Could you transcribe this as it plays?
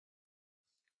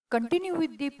Continue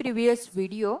with the previous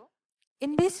video.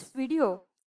 In this video,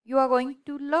 you are going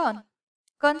to learn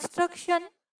construction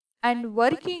and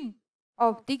working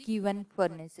of the given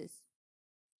furnaces.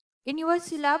 In your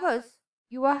syllabus,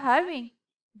 you are having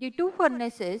the two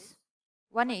furnaces.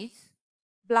 One is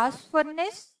blast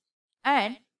furnace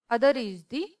and other is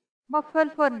the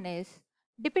muffle furnace,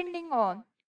 depending on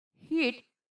heat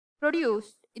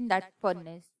produced in that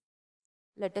furnace.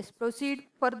 Let us proceed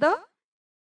further.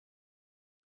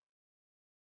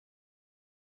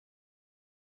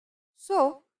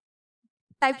 So,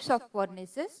 types of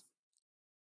furnaces.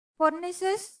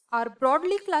 Furnaces are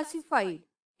broadly classified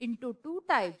into two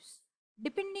types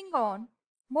depending on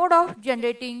mode of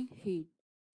generating heat.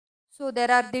 So,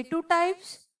 there are the two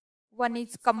types. One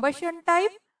is combustion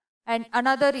type and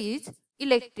another is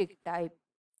electric type.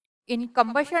 In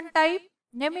combustion type,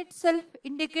 name itself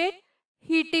indicate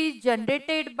heat is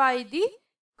generated by the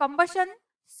combustion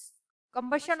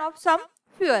of some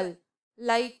fuel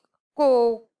like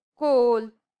coke, coal.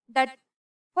 That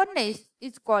furnace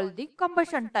is called the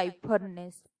combustion type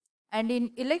furnace. And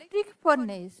in electric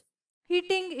furnace,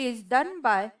 heating is done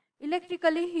by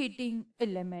electrically heating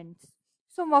elements.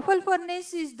 So muffle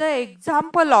furnace is the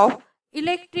example of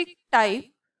electric type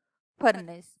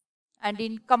furnace. And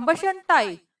in combustion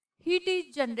type, heat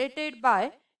is generated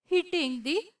by heating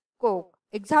the coke.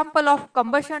 Example of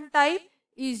combustion type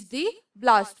is the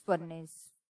blast furnace.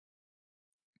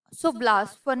 So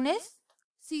blast furnace,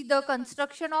 see the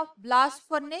construction of blast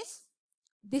furnace.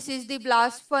 This is the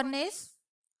blast furnace.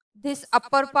 This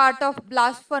upper part of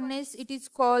blast furnace, it is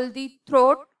called the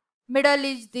throat. Middle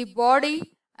is the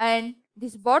body and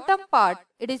this bottom part,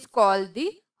 it is called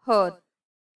the hearth.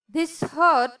 This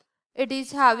hearth, it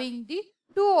is having the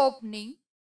two opening.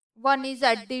 One is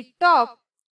at the top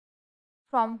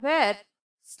from where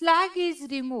slag is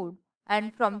removed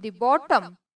and from the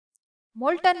bottom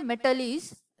molten metal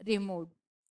is removed.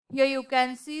 Here you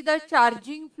can see the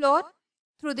charging floor.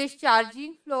 Through this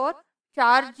charging floor,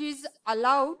 charge is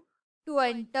allowed to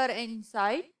enter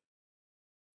inside.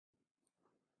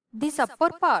 This upper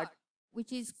part,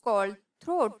 which is called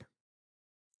throat,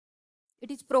 it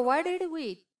is provided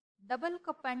with double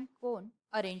cup and cone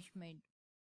arrangement.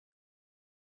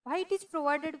 Why it is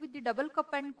provided with the double cup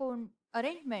and cone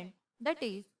arrangement? That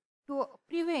is to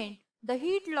prevent the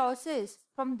heat losses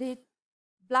from the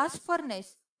blast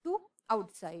furnace to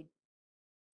outside.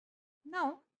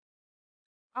 Now,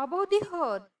 above the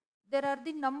hearth, there are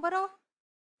the number of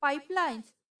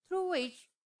pipelines through which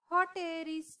hot air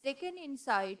is taken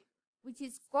inside, which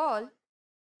is called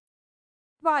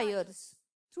wires.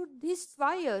 Through these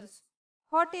wires,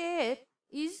 hot air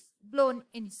is blown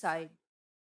inside.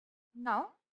 Now,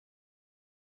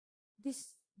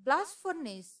 this blast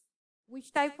furnace,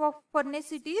 which type of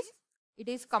furnace it is? It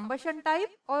is combustion type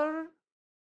or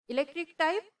electric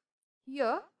type.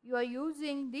 Here you are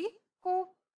using the coke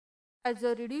as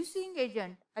a reducing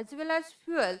agent as well as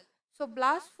fuel. So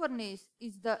blast furnace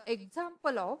is the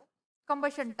example of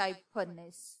combustion type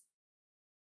furnace.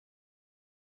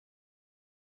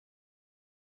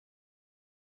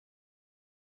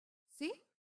 See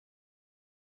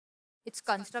its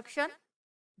construction.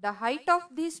 The height of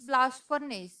this blast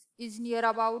furnace is near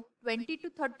about 20 to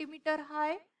 30 meter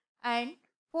high and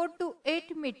 4 to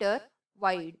 8 meter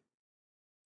wide.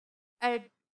 At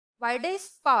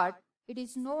widest part, it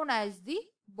is known as the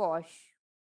Bosch.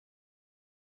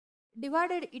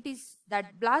 Divided, it is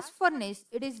that blast furnace,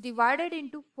 it is divided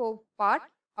into four parts.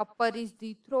 Upper is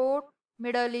the throat,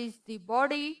 middle is the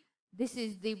body, this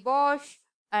is the Bosch,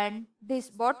 and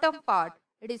this bottom part,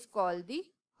 it is called the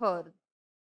hearth.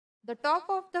 The top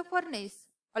of the furnace,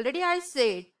 already I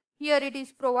said, here it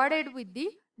is provided with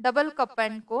the double cup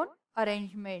and cone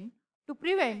arrangement to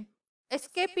prevent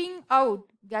escaping out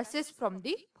gases from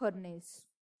the furnace.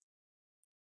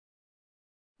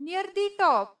 Near the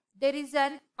top, there is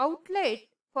an outlet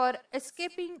for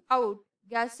escaping out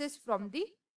gases from the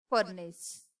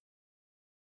furnace.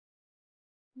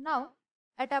 Now,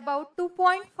 at about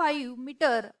 2.5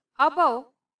 meter above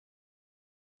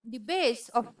the base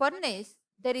of furnace,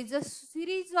 there is a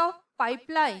series of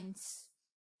pipelines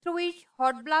through which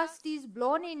hot blast is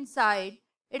blown inside.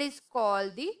 It is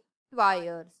called the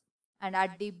wires. And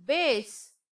at the base,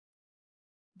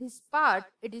 this part,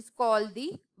 it is called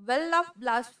the well of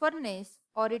blast furnace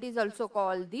or it is also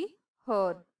called the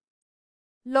hearth.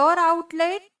 Lower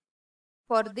outlet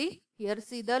for the, here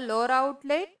see the lower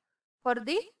outlet for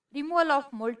the removal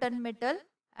of molten metal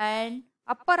and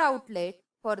upper outlet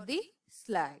for the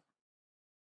slag.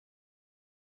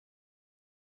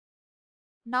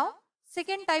 Now,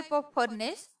 second type of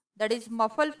furnace, that is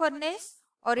muffle furnace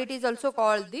or it is also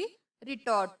called the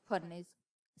retort furnace.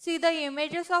 See the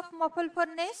images of muffle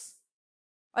furnace.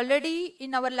 Already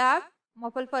in our lab,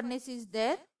 muffle furnace is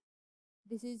there.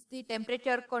 This is the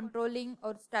temperature controlling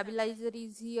or stabilizer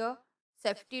is here.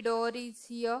 Safety door is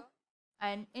here.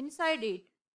 And inside it,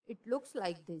 it looks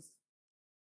like this.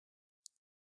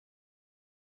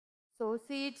 So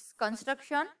see its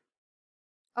construction.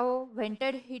 A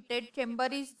vented heated chamber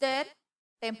is there.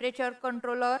 Temperature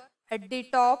controller at the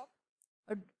top.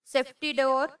 A safety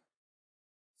door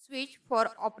switch for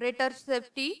operator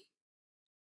safety.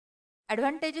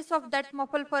 Advantages of that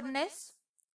muffle furnace: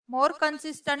 more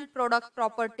consistent product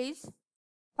properties,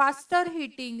 faster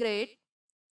heating rate,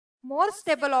 more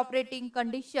stable operating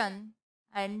condition,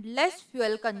 and less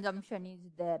fuel consumption is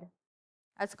there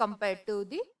as compared to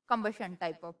the combustion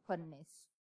type of furnace.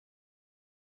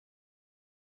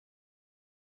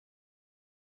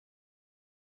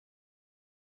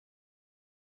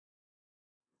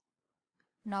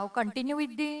 Now continue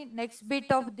with the next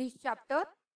bit of this chapter,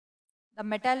 the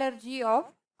metallurgy of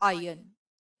iron.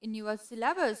 In your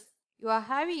syllabus, you are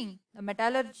having the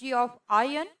metallurgy of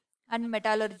iron and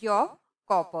metallurgy of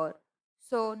copper.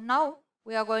 So now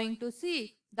we are going to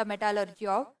see the metallurgy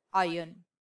of iron.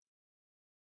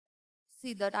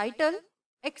 See the title,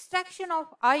 extraction of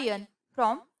iron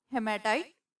from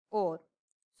hematite ore.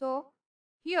 So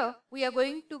here we are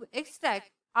going to extract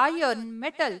iron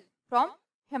metal from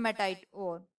hematite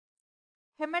ore.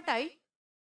 Hematite,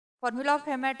 formula of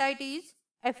hematite is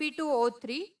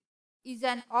Fe2O3, is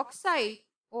an oxide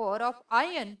ore of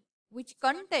iron which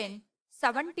contain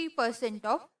 70%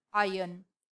 of iron.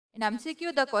 In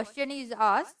MCQ, the question is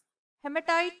asked,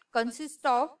 hematite consists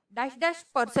of dash dash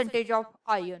percentage of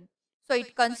iron. So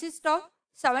it consists of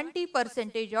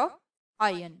 70% of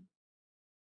iron.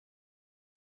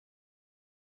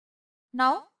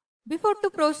 Now, before to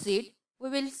proceed, we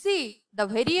will see the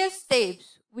various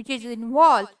steps which is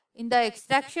involved in the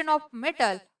extraction of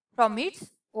metal from its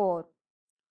ore.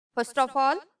 First of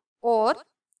all, ore.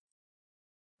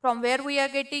 From where we are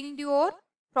getting the ore?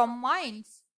 From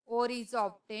mines, ore is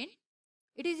obtained.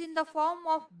 It is in the form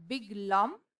of big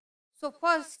lump. So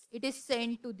first it is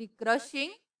sent to the crushing.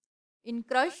 In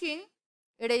crushing,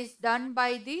 it is done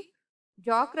by the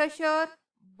jaw crusher,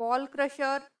 ball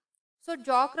crusher. So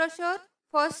jaw crusher,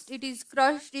 first it is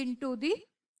crushed into the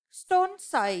stone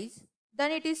size.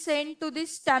 Then it is sent to the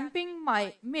stamping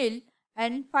mill,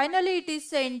 and finally it is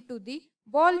sent to the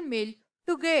ball mill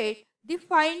to get the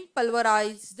fine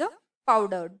pulverized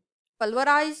powdered.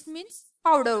 Pulverized means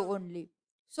powder only.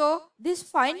 So this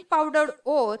fine powdered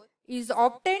ore is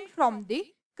obtained from the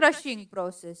crushing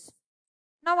process.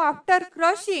 Now after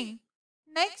crushing,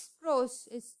 next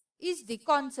process is the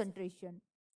concentration.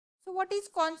 So what is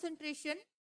concentration?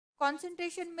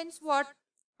 Concentration means what?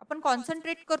 आपण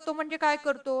concentrate करतो म्हणजे काय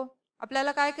करतो?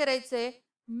 आपल्याला काय करायचंय?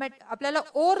 आपल्याला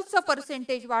ओरचं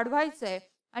percentage वाढवायचं आहे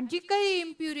आणि जी काही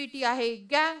इम्प्युरिटी आहे,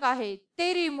 गँग आहे,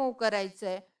 ते रिमूव्ह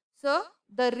करायचंय. सो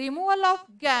द रिमूव्हल ऑफ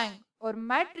गँग और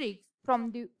matrix from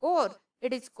the ore,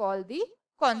 it is called the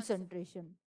concentration.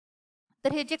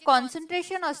 तर हे जे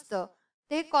कॉन्सन्ट्रेशन असतं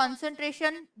ते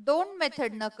कॉन्सन्ट्रेशन दोन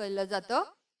मेथडनं केलं जातं.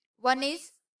 One is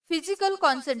physical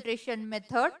concentration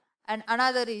method and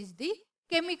another is the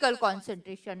chemical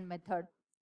concentration method.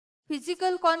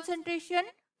 Physical concentration,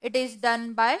 it is done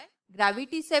by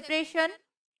gravity separation,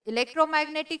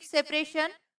 electromagnetic separation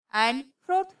and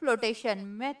froth flotation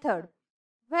method,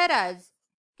 whereas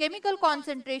chemical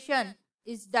concentration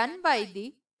is done by the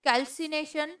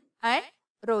calcination and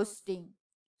roasting.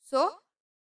 So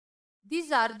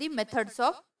these are the methods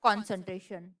of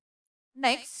concentration.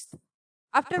 Next,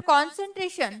 after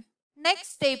concentration,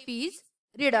 next step is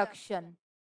reduction.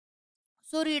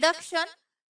 So reduction,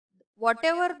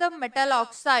 whatever the metal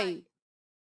oxide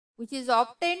which is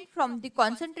obtained from the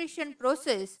concentration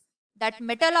process, that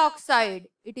metal oxide,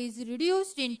 it is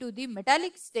reduced into the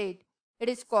metallic state. It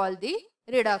is called the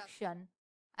reduction.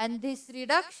 And this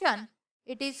reduction,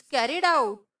 it is carried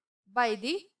out by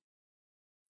the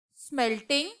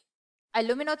smelting,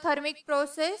 aluminothermic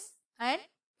process and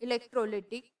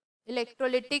electrolytic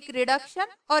reduction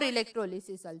or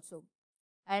electrolysis also.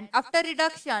 And after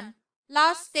reduction,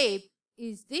 last step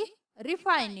is the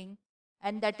refining,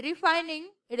 and that refining,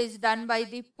 it is done by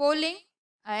the poling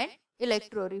and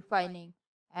electro refining,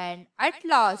 and at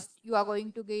last you are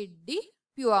going to get the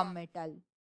pure metal.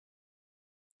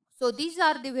 So these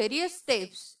are the various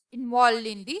steps involved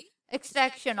in the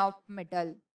extraction of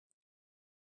metal.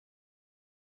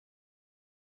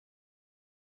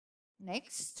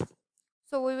 Next,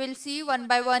 so we will see one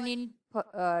by one in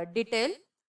detail.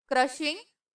 Crushing,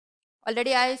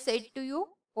 already I said to you,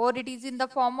 or it is in the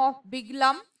form of big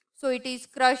lump. So it is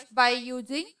crushed by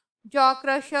using jaw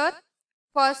crusher.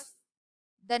 first,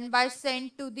 then by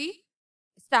sent to the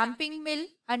stamping mill,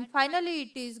 and finally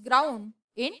it is ground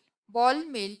in ball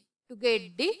mill to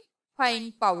get the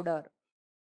fine powder.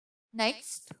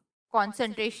 Next,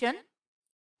 concentration.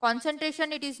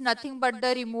 Concentration, it is nothing but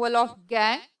the removal of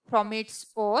gangue from its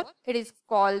ore. It is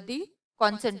called the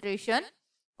concentration.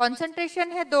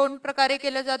 Concentration हे दोन प्रकारे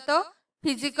केलं जातं,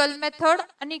 physical method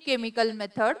आणि chemical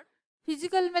method.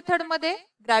 Physical method मध्ये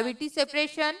gravity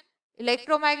separation,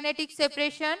 electromagnetic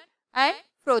separation and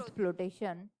froth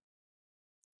flotation.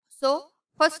 So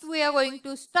first we are going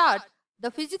to start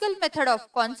the physical method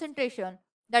of concentration,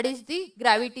 that is the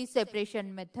gravity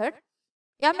separation method.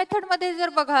 या method मध्ये जर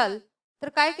बघाल तर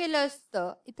काय केलं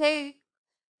असतं, इथे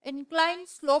inclined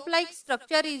slope like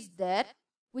structure is there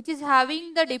which is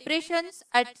having the depressions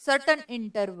at certain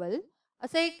interval.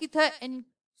 असं एक इथे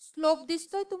स्लोप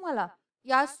दिसतोय तुम्हाला,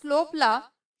 या स्लोपला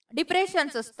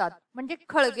डिप्रेशन्स असतात म्हणजे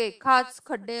खळगे खाच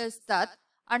खड्डे असतात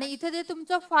आणि इथे जे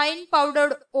तुमचं फाईन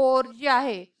पावडर्ड ओर जे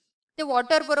आहे ते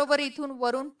वॉटर बरोबर इथून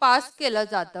वरून पास केलं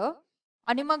जातं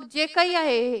आणि मग जे काही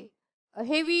आहे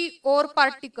हेवी ओर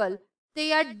पार्टिकल ते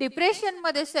या डिप्रेशन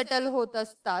मध्ये सेटल होत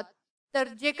असतात. तर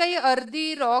जे काही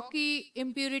अर्धी रॉकी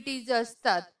इम्प्युरिटीज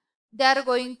असतात they are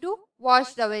going to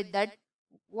washed away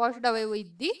with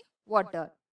the water.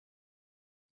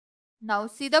 Now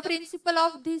see the principle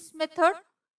of this method.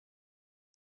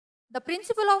 The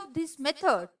principle of this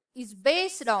method is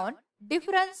based on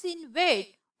difference in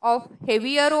weight of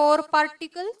heavier ore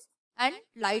particles and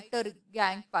lighter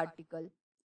gangue particle.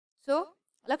 So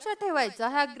लक्षात ठेवायचं,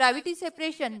 हा gravity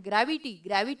separation,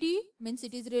 gravity means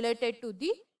it is related to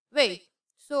the weight.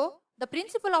 So the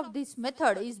principle of this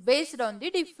method is based on the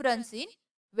difference in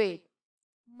weight.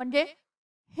 म्हणजे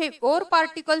हे ओर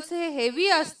particles हे heavy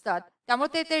असतात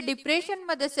त्यामुळे ते depression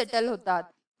मध्ये settle होतात,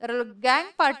 तर गँग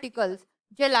पार्टिकल्स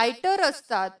जे लाइटर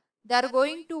असतात they are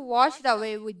going to washed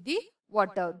away with the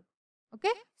water.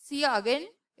 Okay, see again,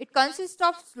 it consists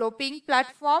of sloping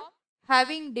platform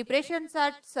having depressions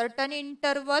at certain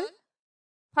interval.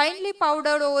 Finely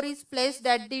powdered ore is placed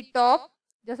at the top.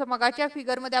 जसं मगाच्या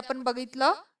figure मध्ये आपण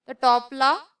बघितलं तर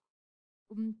टॉपला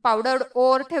पावडर्ड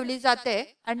ओर ठेवली जाते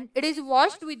and it is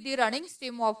washed with the running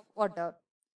stream of water.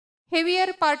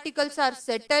 Heavier particles are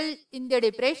settled in the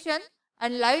depression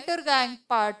and lighter gangue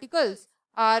particles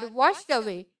are washed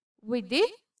away with the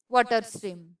water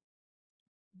stream.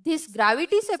 This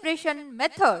gravity separation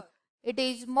method, it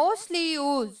is mostly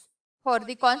used for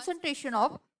the concentration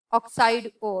of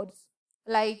oxide ores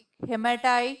like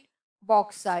hematite,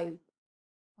 bauxite.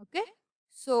 Okay,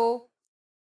 so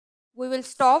we will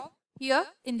stop here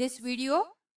in this video.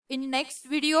 In next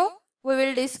video we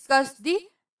will discuss the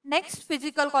next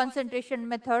physical concentration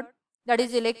method, that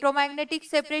is electromagnetic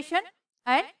separation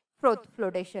and froth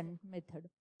flotation method.